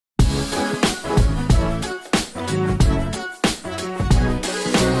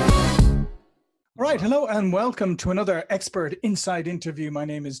right, hello and welcome to another Expert Inside interview. My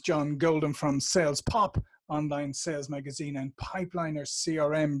name is John Golden from SalesPOP, online sales magazine, and Pipeliner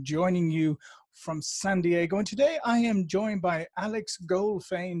CRM, joining you from San Diego. And today I am joined by Alex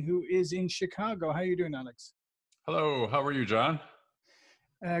Goldfayn, who is in Chicago. How are you doing, Alex? Hello, how are you, John?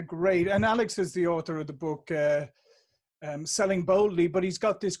 Great. And Alex is the author of the book, Selling Boldly, but he's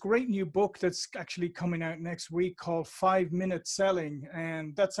got this great new book that's actually coming out next week called 5-Minute Selling.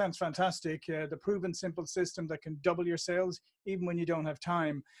 And that sounds fantastic. The proven simple system that can double your sales even when you don't have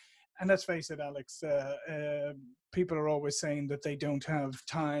time. And let's face it, Alex, people are always saying that they don't have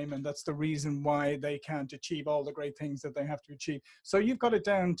time, and that's the reason why they can't achieve all the great things that they have to achieve. So you've got it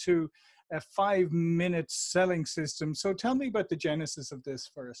down to a 5-minute selling system. So tell me about the genesis of this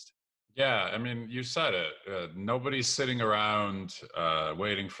first. Yeah, I mean, you said it. Nobody's sitting around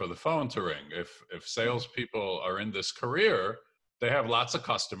waiting for the phone to ring. If salespeople are in this career, they have lots of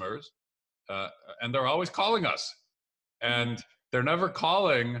customers, and they're always calling us. And they're never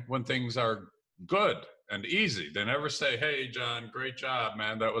calling when things are good and easy. They never say, "Hey, John, great job,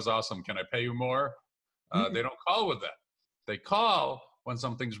 man. That was awesome. Can I pay you more?" They don't call with that. They call when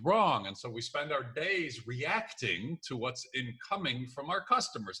something's wrong. And so we spend our days reacting to what's incoming from our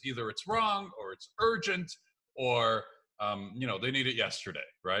customers. Either it's wrong, or it's urgent, or they need it yesterday,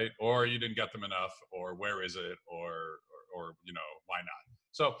 right? Or you didn't get them enough, or where is it, or why not?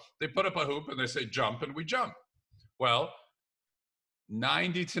 So they put up a hoop and they say jump, and we jump. Well,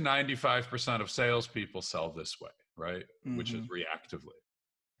 90 to 95% of salespeople sell this way, right? Which is reactively,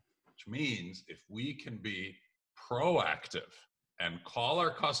 which means if we can be proactive and call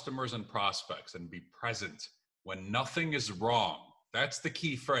our customers and prospects and be present when nothing is wrong. That's the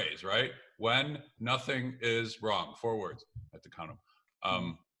key phrase, right? When nothing is wrong. 4 words. I have to count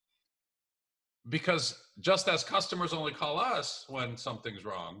them. Because just as customers only call us when something's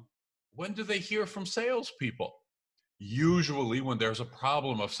wrong, when do they hear from salespeople? Usually when there's a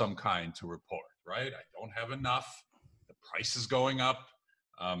problem of some kind to report, right? I don't have enough. The price is going up.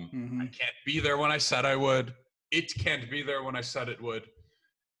 I can't be there when I said I would. It can't be there when I said it would.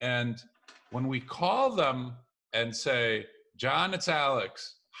 And when we call them and say, "John, it's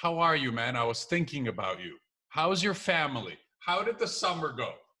Alex. How are you, man? I was thinking about you. How's your family? How did the summer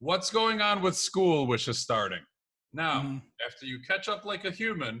go? What's going on with school, which is starting?" Now, after you catch up like a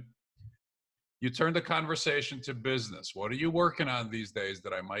human, you turn the conversation to business. What are you working on these days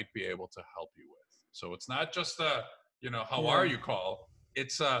that I might be able to help you with? So it's not just a, how are you call.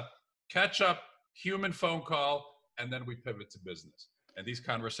 It's a catch up human phone call, and then we pivot to business. And these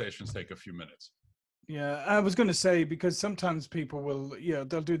conversations take a few minutes. Yeah, I was going to say, because sometimes people will,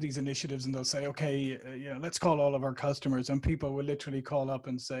 they'll do these initiatives and they'll say, okay, let's call all of our customers. And people will literally call up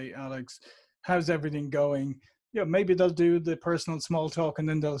and say, "Alex, how's everything going?" Maybe they'll do the personal small talk, and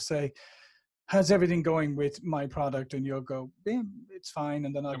then they'll say, "How's everything going with my product?" And you'll go, "Yeah, it's fine."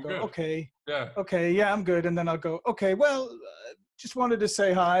 And then I'll go, good. "Okay, Yeah. Okay, yeah, I'm good." And then I'll go, "Okay, well, just wanted to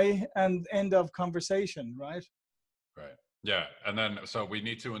say hi," and end of conversation, right? Right. Yeah. And then, so we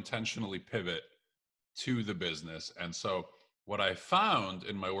need to intentionally pivot to the business. And so what I found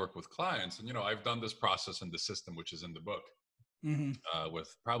in my work with clients, and, I've done this process in the system, which is in the book, with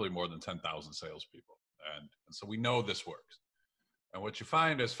probably more than 10,000 salespeople. And so we know this works. And what you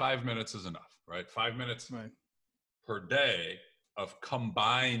find is 5 minutes is enough, right? 5 minutes per day of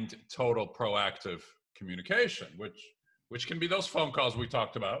combined total proactive communication, which can be those phone calls we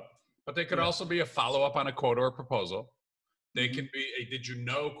talked about, but they could also be a follow-up on a quote or a proposal. They can be a "did you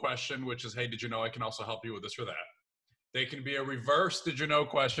know" question, which is, "Hey, did you know I can also help you with this or that?" They can be a reverse "did you know"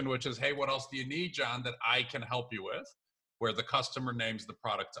 question, which is, "Hey, what else do you need, John, that I can help you with?" Where the customer names the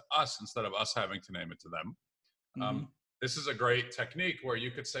product to us instead of us having to name it to them. This is a great technique where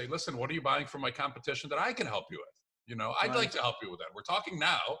you could say, "Listen, what are you buying from my competition that I can help you with? I'd like to help you with that. We're talking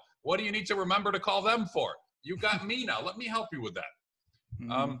now. What do you need to remember to call them for? You got me now. Let me help you with that."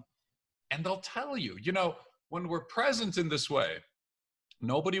 And they'll tell you, when we're present in this way,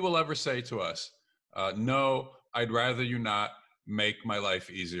 nobody will ever say to us, "No, I'd rather you not make my life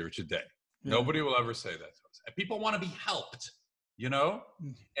easier today." Nobody will ever say that to us. And people want to be helped,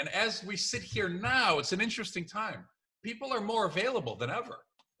 And as we sit here now, it's an interesting time. People are more available than ever.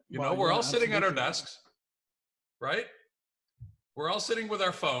 We're all sitting at our desks, right? We're all sitting with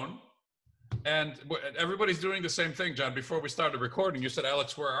our phone, and everybody's doing the same thing. John, before we started recording, you said,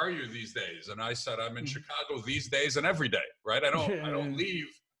 "Alex, where are you these days?" And I said, "I'm in Chicago these days and every day," right? I don't leave,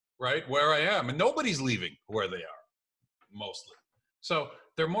 right, where I am. And nobody's leaving where they are, mostly. So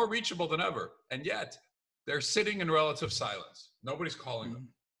they're more reachable than ever. And yet they're sitting in relative silence. Nobody's calling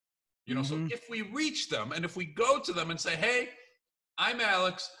them. So if we reach them and if we go to them and say, "Hey, I'm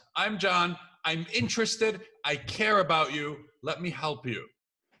Alex, I'm John, I'm interested. I care about you. Let me help you.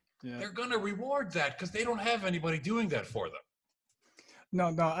 Yeah. They're going to reward that because they don't have anybody doing that for them.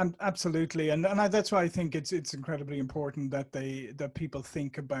 No, absolutely, and that's why I think it's incredibly important that that people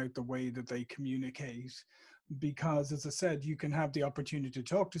think about the way that they communicate, because as I said, you can have the opportunity to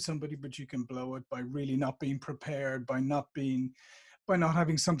talk to somebody, but you can blow it by really not being prepared, by not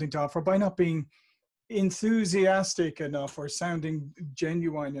having something to offer, by not being enthusiastic enough or sounding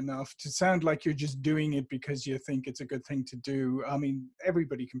genuine enough to sound like you're just doing it because you think it's a good thing to do. I mean,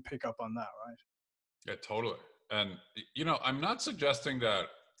 everybody can pick up on that, right? Yeah, totally. And, I'm not suggesting that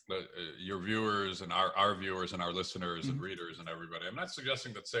your viewers and our viewers and our listeners and readers and everybody, I'm not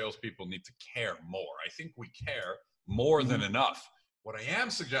suggesting that salespeople need to care more. I think we care more than enough. What I am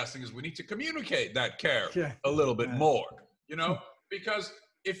suggesting is we need to communicate that care a little bit more, because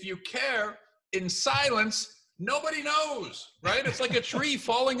if you care in silence, nobody knows, right? It's like a tree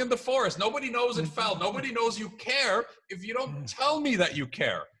falling in the forest. Nobody knows it fell. Nobody knows you care if you don't tell me that you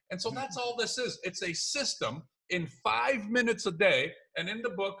care. And so that's all this is. It's a system in 5 minutes a day. And in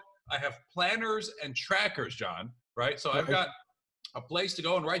the book, I have planners and trackers, John, right? So I've got a place to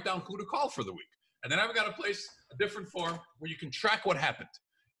go and write down who to call for the week. And then I've got a different form where you can track what happened.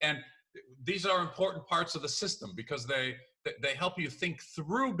 And these are important parts of the system because they help you think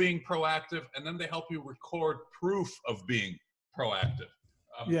through being proactive, and then they help you record proof of being proactive.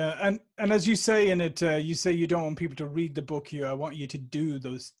 And as you say in it, you say you don't want people to read the book here. I want you to do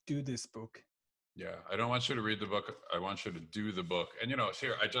this book. Yeah, I don't want you to read the book. I want you to do the book. And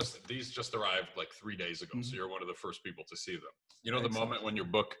here, these just arrived like 3 days ago. So you're one of the first people to see them. The moment when your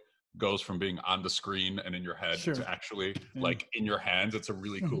book goes from being on the screen and in your head to actually like in your hands, it's a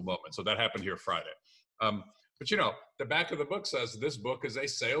really cool moment. So that happened here Friday. But the back of the book says this book is a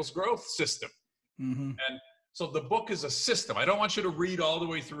sales growth system. And so the book is a system. I don't want you to read all the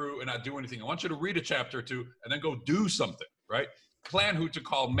way through and not do anything. I want you to read a chapter or two and then go do something, right? Plan who to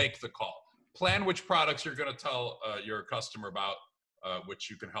call, make the call. Plan which products you're going to tell your customer about, which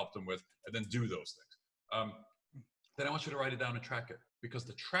you can help them with, and then do those things. Then I want you to write it down and track it, because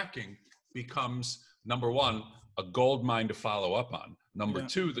the tracking becomes, number one, a gold mine to follow up on. Number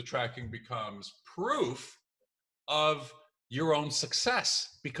two, the tracking becomes proof of your own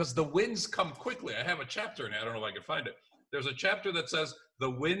success, because the wins come quickly. I have a chapter in it. I don't know if I can find it. There's a chapter that says the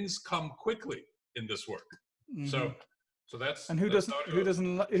wins come quickly in this work. So that's, and who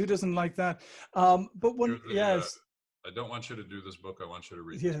doesn't like that? But one, I don't want you to do this book. I want you to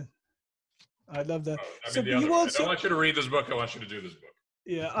read it. I love that. I don't want you to read this book. I want you to do this book.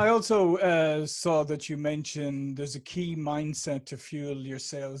 Yeah, I also saw that you mentioned there's a key mindset to fuel your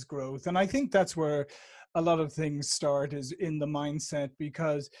sales growth. And I think that's where a lot of things start, is in the mindset,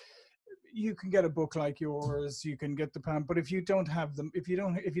 because you can get a book like yours, you can get the plan, but if you don't have them, if you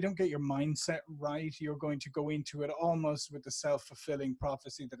don't get your mindset right, you're going to go into it almost with the self-fulfilling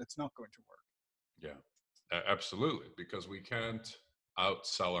prophecy that it's not going to work. Yeah, absolutely. Because we can't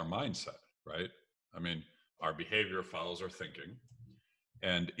outsell our mindset, right? I mean, our behavior follows our thinking.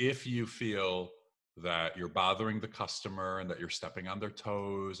 And if you feel that you're bothering the customer and that you're stepping on their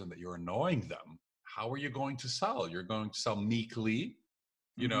toes and that you're annoying them, how are you going to sell? You're going to sell meekly,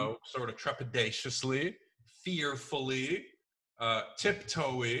 sort of trepidatiously, fearfully,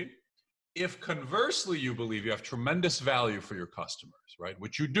 tiptoey. If conversely you believe you have tremendous value for your customers, right?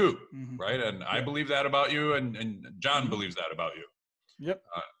 Which you do, right? And I believe that about you, and John believes that about you. Yep.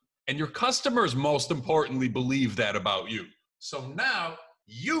 And your customers, most importantly, believe that about you. So now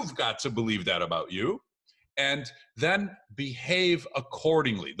you've got to believe that about you, and then behave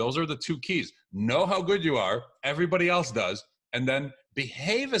accordingly. Those are the two keys. Know how good you are. Everybody else does. And then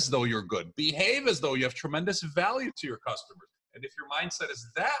behave as though you're good. Behave as though you have tremendous value to your customers. And if your mindset is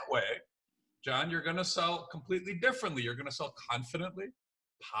that way, John, you're going to sell completely differently. You're going to sell confidently,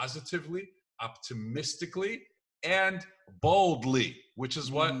 positively, optimistically, and boldly, which is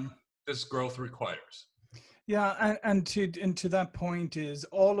what this growth requires. Yeah, and to that point is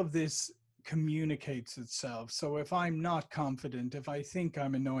all of this communicates itself. So if I'm not confident, if I think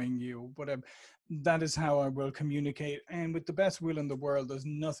I'm annoying you, whatever, that is how I will communicate. And with the best will in the world, there's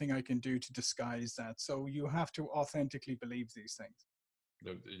nothing I can do to disguise that. So you have to authentically believe these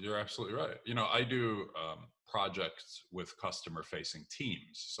things. You're absolutely right. I do projects with customer-facing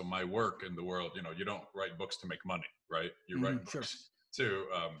teams. So my work in the world, you don't write books to make money, right? You write books to,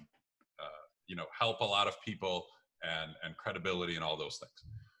 help a lot of people and credibility and all those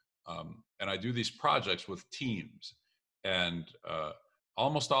things. And I do these projects with teams, and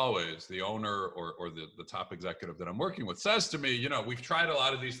almost always the owner or the top executive that I'm working with says to me, we've tried a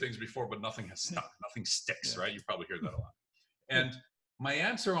lot of these things before, but nothing has stuck, nothing sticks, right? You probably hear that a lot. And my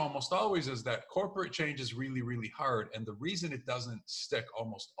answer almost always is that corporate change is really, really hard. And the reason it doesn't stick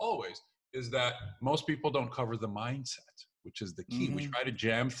almost always is that most people don't cover the mindset, which is the key. We try to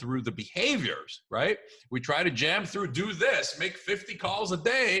jam through the behaviors, right? We try to jam through, do this, make 50 calls a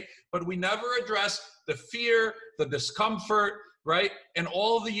day, but we never address the fear, the discomfort, right? And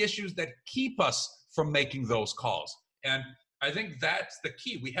all the issues that keep us from making those calls. And I think that's the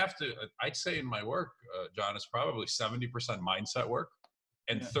key. We have to, I'd say in my work, John, it's probably 70% mindset work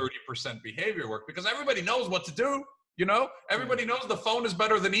and 30% behavior work, because everybody knows what to do. You know, everybody knows the phone is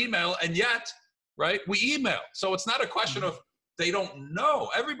better than email, and yet, right, we email. So it's not a question of they don't know.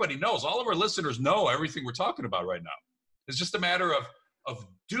 Everybody knows. All of our listeners know everything we're talking about right now. It's just a matter of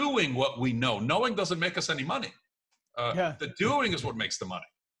doing what we know. Knowing doesn't make us any money. The doing is what makes the money.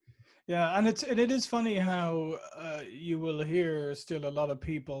 Yeah, and it is funny how you will hear still a lot of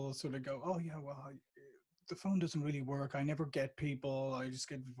people sort of go, "Oh yeah, well, the phone doesn't really work. I never get people. I just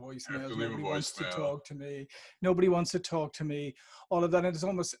get voicemails. Nobody wants to talk to me. Nobody wants to talk to me." All of that, and it's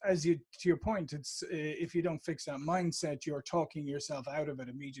almost to your point. It's if you don't fix that mindset, you're talking yourself out of it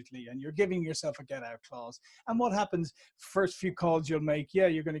immediately, and you're giving yourself a get out clause. And what happens? First few calls you'll make,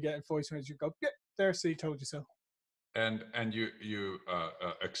 you're going to get voicemails. You go, "Yeah, there, see, told you so." And you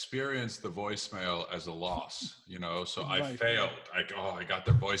experience the voicemail as a loss, you know. So I failed. I got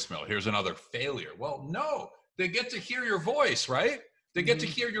their voicemail. Here's another failure. Well, no, they get to hear your voice, right? They get to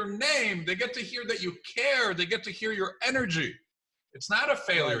hear your name. They get to hear that you care. They get to hear your energy. It's not a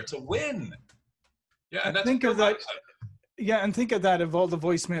failure. It's a win. Yeah, and that's think of that. mindset. Yeah, and think of that, of all the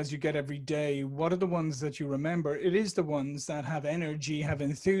voicemails you get every day, what are the ones that you remember? It is the ones that have energy, have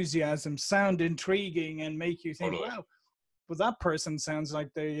enthusiasm, sound intriguing, and make you think, wow, well, that person sounds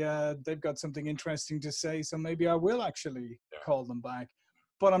like they've got something interesting to say, so maybe I will actually call them back.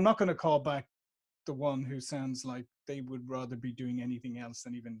 But I'm not going to call back the one who sounds like they would rather be doing anything else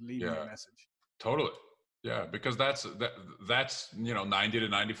than even leaving a message. Totally. Yeah, because that's 90 to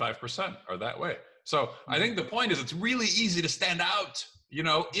 95% are that way. So I think the point is it's really easy to stand out,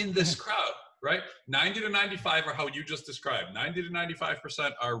 in this crowd, right? 90 to 95 are how you just described. 90 to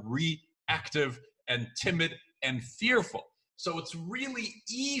 95% are reactive and timid and fearful. So it's really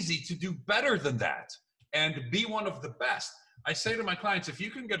easy to do better than that and be one of the best. I say to my clients, if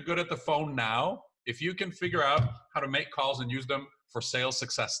you can get good at the phone now, if you can figure out how to make calls and use them for sales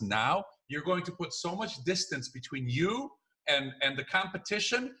success now, you're going to put so much distance between you and the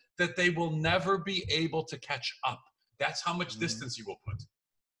competition that they will never be able to catch up. That's how much distance you will put.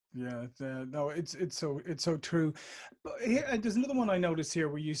 Yeah, no, it's so true. But there's another one I noticed here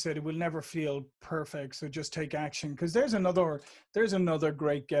where you said it will never feel perfect, so just take action. Because there's another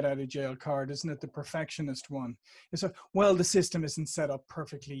great get out of jail card, isn't it? The perfectionist one. It's well, the system isn't set up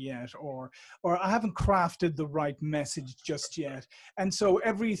perfectly yet, or I haven't crafted the right message just yet. And so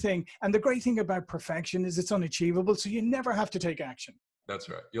everything. And the great thing about perfection is it's unachievable, so you never have to take action. That's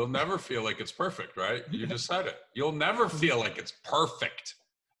right. You'll never feel like it's perfect, right? You just said it. You'll never feel like it's perfect.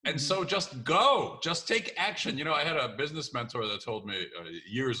 And so just go, just take action. I had a business mentor that told me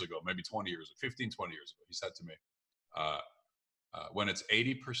years ago, maybe 20 years, 15, 20 years ago, he said to me, when it's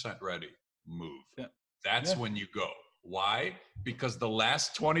 80% ready, move. Yeah. That's when you go. Why? Because the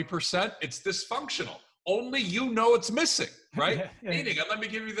last 20%, it's dysfunctional. Only you know it's missing, right? Meaning, and let me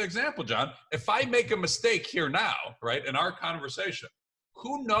give you the example, John. If I make a mistake here now, right, in our conversation,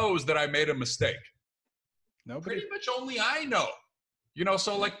 who knows that I made a mistake? Nobody. Pretty much only I know.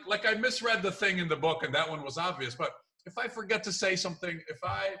 So like I misread the thing in the book and that one was obvious, but if I forget to say something, if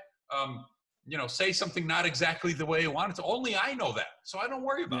I, say something not exactly the way I want it to, only I know that. So I don't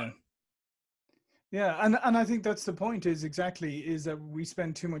worry about it. Yeah. And I think that's the point is that we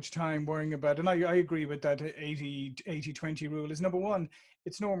spend too much time worrying about, and I agree with that 80-20 rule is number one,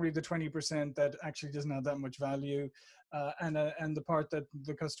 it's normally the 20% that actually doesn't have that much value. And the part that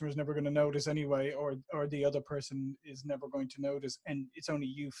the customer is never going to notice anyway, or the other person is never going to notice, and it's only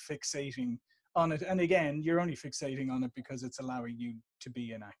you fixating on it. And again, you're only fixating on it because it's allowing you to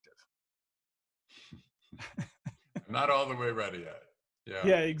be inactive. Not all the way ready yet.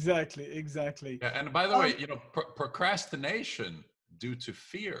 Yeah, exactly. Yeah, and by the way, procrastination due to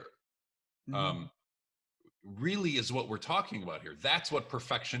fear really is what we're talking about here. That's what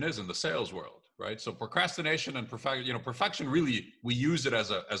perfection is in the sales world. Right. So procrastination and perfection really, we use it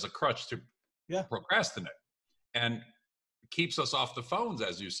as a crutch to procrastinate and keeps us off the phones,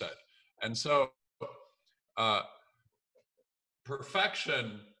 as you said. And so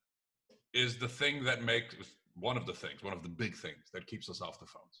perfection is the thing that makes one of the big things that keeps us off the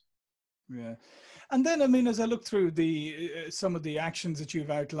phones. Yeah. And then, I mean, as I look through the some of the actions that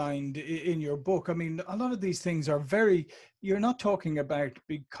you've outlined in your book, I mean, a lot of these things are very, you're not talking about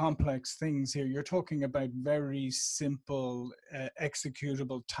big complex things here. You're talking about very simple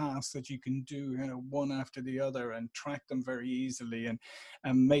executable tasks that you can do, you know, one after the other, and track them very easily, and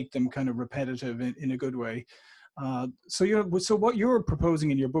make them kind of repetitive in a good way. So what you're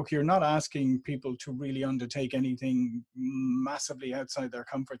proposing in your book, you're not asking people to really undertake anything massively outside their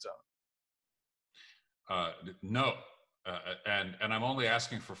comfort zone. No, and I'm only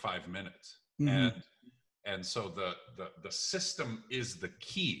asking for 5 minutes, Mm-hmm. and so the system is the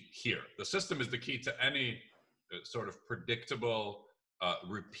key here. The system is the key to any sort of predictable,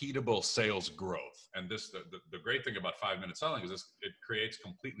 repeatable sales growth. And this the great thing about 5-minute selling is this: it creates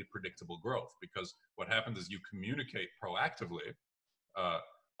completely predictable growth, because what happens is you communicate proactively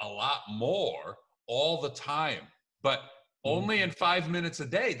a lot more all the time, but only in 5 minutes a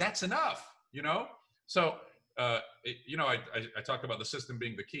day. That's enough, you know. So, you know, I talk about the system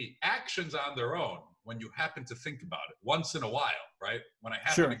being the key. Actions on their own, when you happen to think about it once in a while, right? When I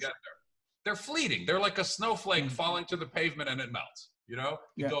happen to get there, they're fleeting. They're like a snowflake falling to the pavement and it melts, you know,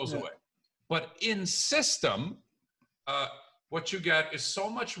 it goes away. But in system, what you get is so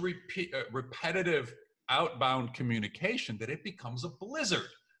much repetitive outbound communication that it becomes a blizzard.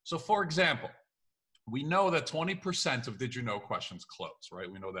 So, for example, we know that 20% of did you know questions close, right?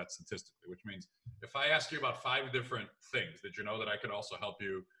 We know that statistically, which means if I asked you about 5 different things, did you know that I could also help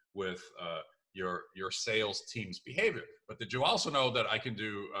you with your sales team's behavior? But did you also know that I can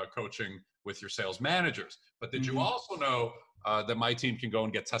do coaching with your sales managers? But did you also know that my team can go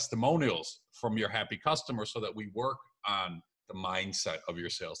and get testimonials from your happy customers so that we work on the mindset of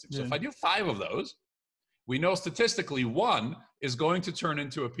your sales team? So if I do 5 of those, we know statistically 1 is going to turn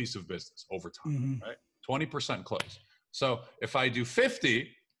into a piece of business over time, right? 20% close. So if I do 50,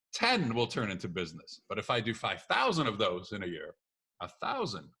 10 will turn into business. But if I do 5,000 of those in a year,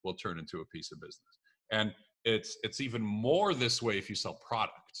 1,000 will turn into a piece of business. And it's even more this way if you sell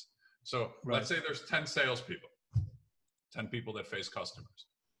products. So let's say there's 10 salespeople, 10 people that face customers,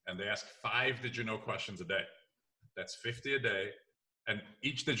 and they ask 5 did you know questions a day. That's 50 a day. And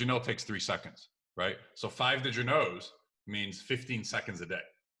each did you know takes 3 seconds. Right? So 5 did you knows means 15 seconds a day.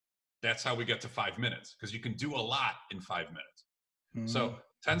 That's how we get to 5 minutes, because you can do a lot in 5 minutes. So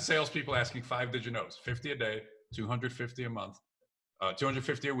 10 salespeople asking 5 did you knows, 50 a day, 250 a month,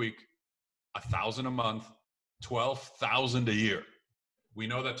 250 a week, 1,000 a month, 12,000 a year. We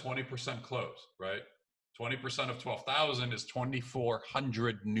know that 20% close, right? 20% of 12,000 is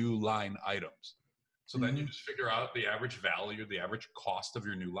 2,400 new line items. So then you just figure out the average value, the average cost of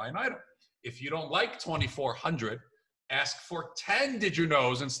your new line item. If you don't like 2,400, ask for 10 did you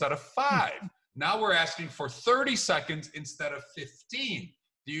knows instead of 5. Now we're asking for 30 seconds instead of 15.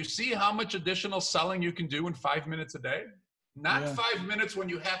 Do you see how much additional selling you can do in 5 minutes a day? Not 5 minutes when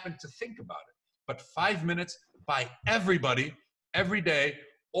you happen to think about it, but 5 minutes by everybody, every day,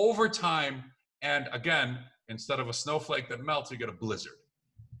 over time. And again, instead of a snowflake that melts, you get a blizzard.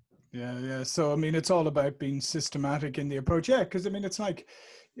 Yeah. So, I mean, it's all about being systematic in the approach. Yeah, because, I mean, it's like,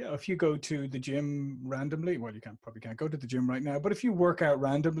 if you go to the gym randomly, well, you probably can't go to the gym right now, but if you work out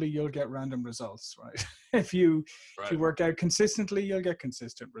randomly, you'll get random results, right? if you work out consistently, you'll get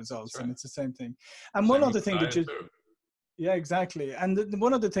consistent results, and it's the same thing. And one other thing that yeah, exactly. And the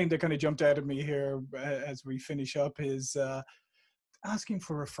one other thing that kind of jumped out at me here as we finish up is asking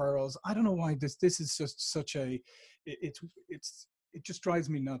for referrals. I don't know why this is just such a, it just drives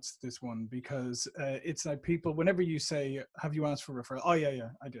me nuts, this one, because it's like people, whenever you say, have you asked for referral? Oh yeah,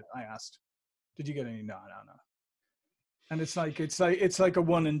 I did. I asked. Did you get any? No. And it's like a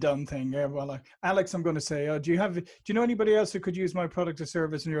one and done thing. Yeah, well, Alex, I'm going to say, do you know anybody else who could use my product or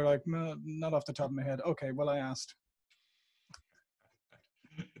service? And you're like, no, not off the top of my head. Okay, well, I asked.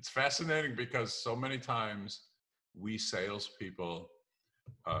 It's fascinating because so many times we salespeople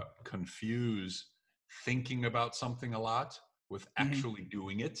confuse thinking about something a lot with actually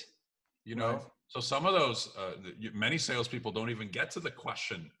doing it, you know? So some of those, many salespeople don't even get to the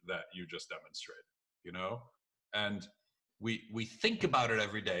question that you just demonstrated, you know? And we think about it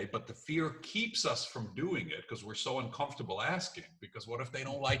every day, but the fear keeps us from doing it because we're so uncomfortable asking, because what if they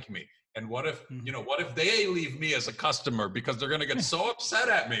don't like me? And what if, you know, what if they leave me as a customer because they're going to get so upset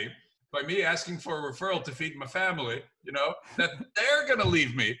at me by me asking for a referral to feed my family, you know, that they're going to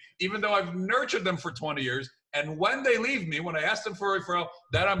leave me, even though I've nurtured them for 20 years. And when they leave me, when I ask them for a referral,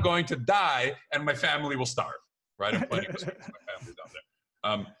 then I'm going to die and my family will starve, right? I'm planning to speak to my family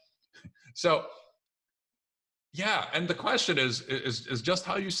down there. So, yeah, and the question is just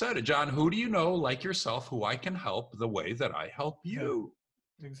how you said it, John. Who do you know, like yourself, who I can help the way that I help you?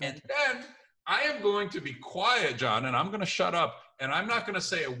 Exactly. And then I am going to be quiet, John, and I'm going to shut up, and I'm not going to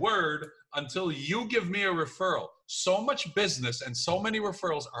say a word until you give me a referral. So much business and so many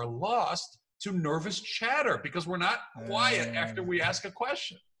referrals are lost to nervous chatter because we're not quiet after we ask a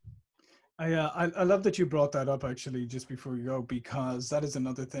question. I love that you brought that up actually just before you go, because that is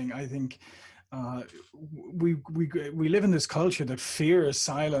another thing. I think uh, we live in this culture that fears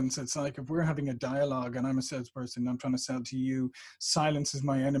silence. It's like if we're having a dialogue and I'm a salesperson, I'm trying to sell to you, silence is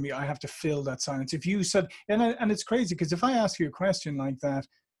my enemy. I have to fill that silence. If you said, and it's crazy because if I ask you a question like that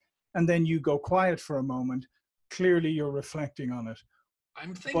and then you go quiet for a moment, clearly you're reflecting on it.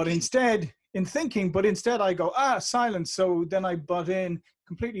 I'm thinking. But instead I go, silence. So then I butt in,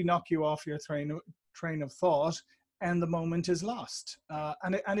 completely knock you off your train of thought, and the moment is lost.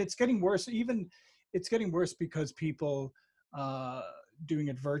 And it's getting worse. It's getting worse because people doing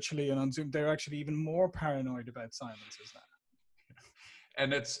it virtually and on Zoom, they're actually even more paranoid about silences now.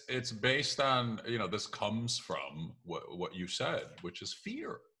 And it's based on, this comes from what you said, which is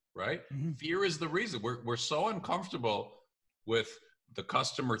fear, right? Mm-hmm. Fear is the reason we're so uncomfortable with the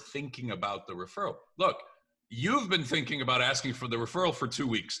customer thinking about the referral. Look, you've been thinking about asking for the referral for 2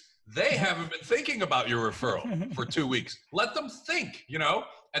 weeks. They haven't been thinking about your referral for 2 weeks. Let them think,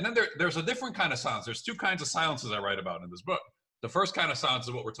 And then there's a different kind of silence. There's two kinds of silences I write about in this book. The first kind of silence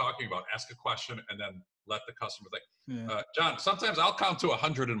is what we're talking about. Ask a question and then let the customer think. Yeah. John, sometimes I'll count to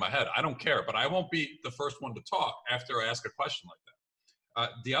 100 in my head. I don't care, but I won't be the first one to talk after I ask a question like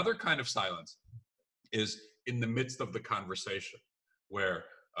that. The other kind of silence is in the midst of the conversation, where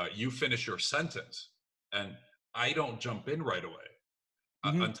you finish your sentence and I don't jump in right away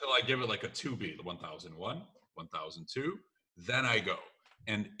until I give it like a 2B, the 1001, 1002, then I go.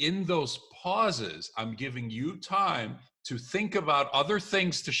 And in those pauses, I'm giving you time to think about other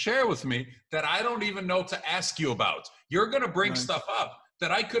things to share with me that I don't even know to ask you about. You're going to bring stuff up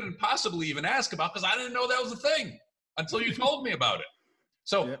that I couldn't possibly even ask about because I didn't know that was a thing until you told me about it.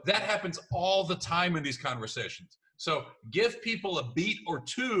 So that happens all the time in these conversations. So give people a beat or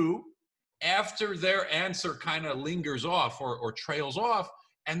two after their answer kind of lingers off or trails off.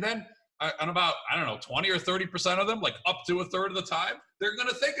 And then on about, 20 or 30% of them, like up to a third of the time, they're going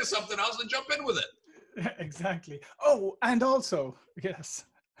to think of something else and jump in with it. Exactly. Oh, and also, yes,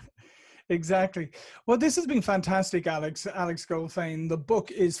 exactly. Well, this has been fantastic, Alex Goldfayn. The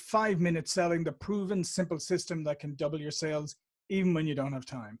book is 5 Minute Selling, the proven simple system that can double your sales even when you don't have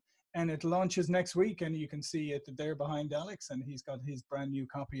time. And it launches next week, and you can see it there behind Alex, and he's got his brand new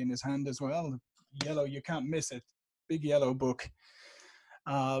copy in his hand as well. Yellow, you can't miss it. Big yellow book.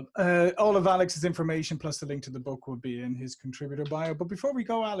 All of Alex's information plus the link to the book will be in his contributor bio. But before we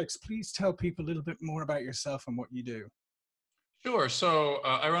go, Alex, please tell people a little bit more about yourself and what you do. Sure. So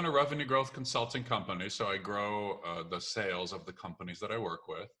I run a revenue growth consulting company. So I grow the sales of the companies that I work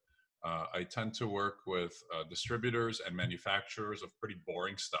with. I tend to work with distributors and manufacturers of pretty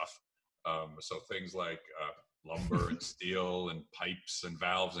boring stuff. So things like lumber and steel and pipes and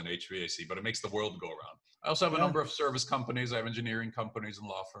valves and HVAC, but it makes the world go around. I also have a number of service companies. I have engineering companies and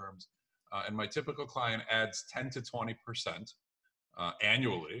law firms. And my typical client adds 10 to 20%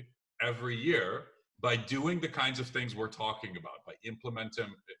 annually every year by doing the kinds of things we're talking about, by implementing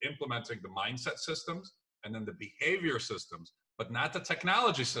the mindset systems and then the behavior systems, but not the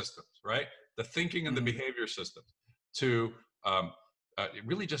technology systems, right? The thinking and the behavior systems to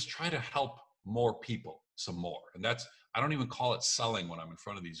really just try to help more people some more. And I don't even call it selling when I'm in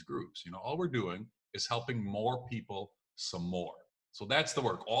front of these groups. All we're doing is helping more people some more. So that's the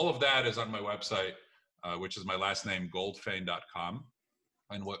work. All of that is on my website, which is my last name, goldfayn.com.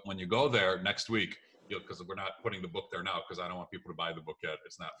 And when you go there next week, because we're not putting the book there now because I don't want people to buy the book yet.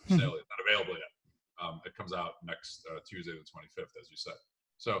 It's not for sale. It's not available yet. It comes out next Tuesday, the 25th, as you said.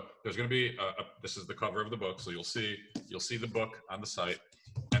 So there's going to be, this is the cover of the book. So you'll see the book on the site.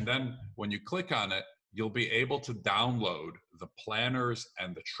 And then when you click on it, you'll be able to download the planners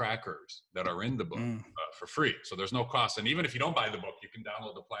and the trackers that are in the book for free. So there's no cost. And even if you don't buy the book, you can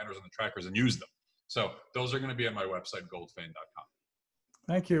download the planners and the trackers and use them. So those are going to be on my website, goldfayn.com.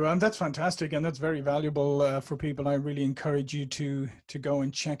 Thank you. And that's fantastic. And that's very valuable for people. I really encourage you to go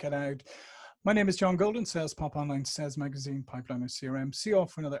and check it out. My name is John Golden, SalesPOP Online Sales Magazine, Pipeliner CRM. See you all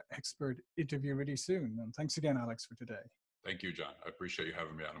for another expert interview really soon. And thanks again, Alex, for today. Thank you, John. I appreciate you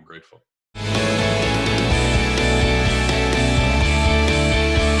having me on. I'm grateful.